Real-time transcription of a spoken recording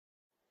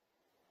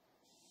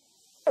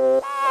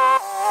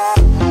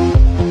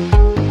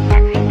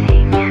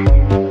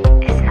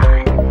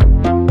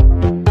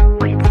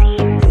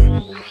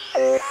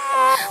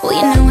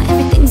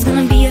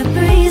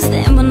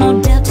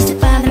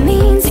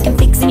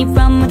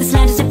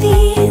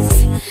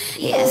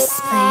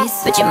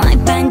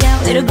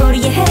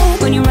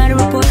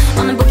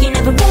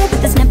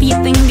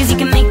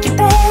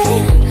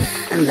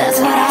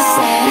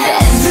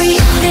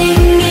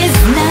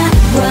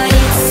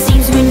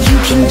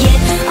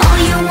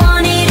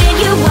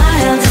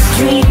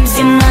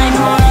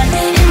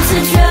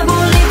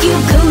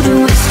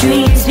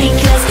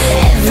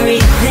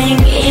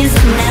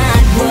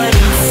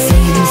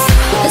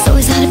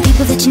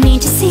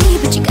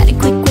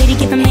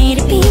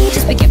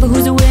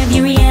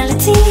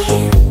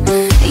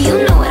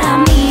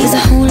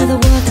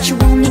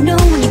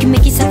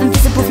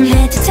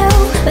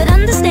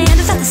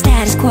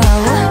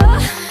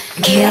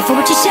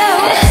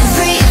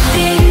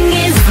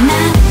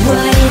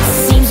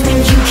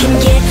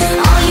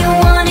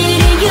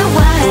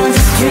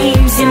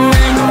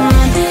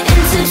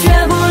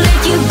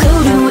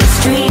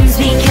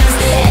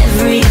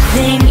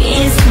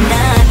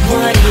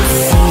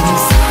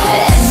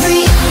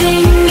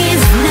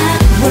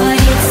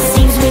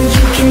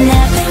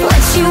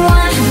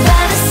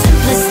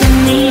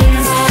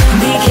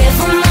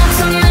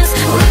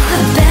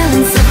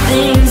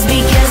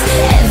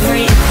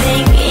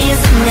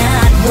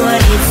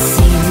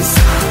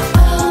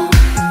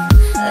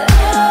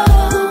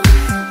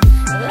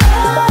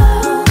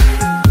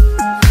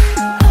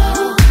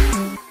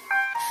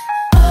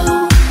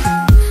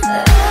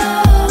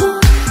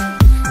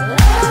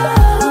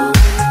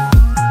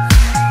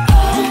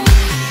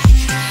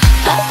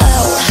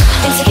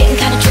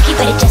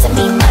it doesn't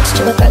mean much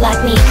to a girl like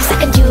me, cause I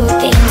can do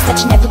things that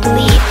you never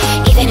believe,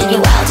 even in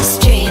your wildest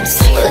dreams.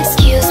 Well,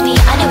 excuse me,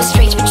 I know it's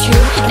strange but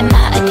true, in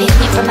my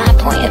opinion, from my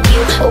point of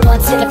view, but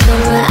once in a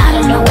blue moon, I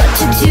don't know what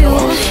to do.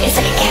 It's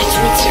like a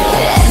catch-22.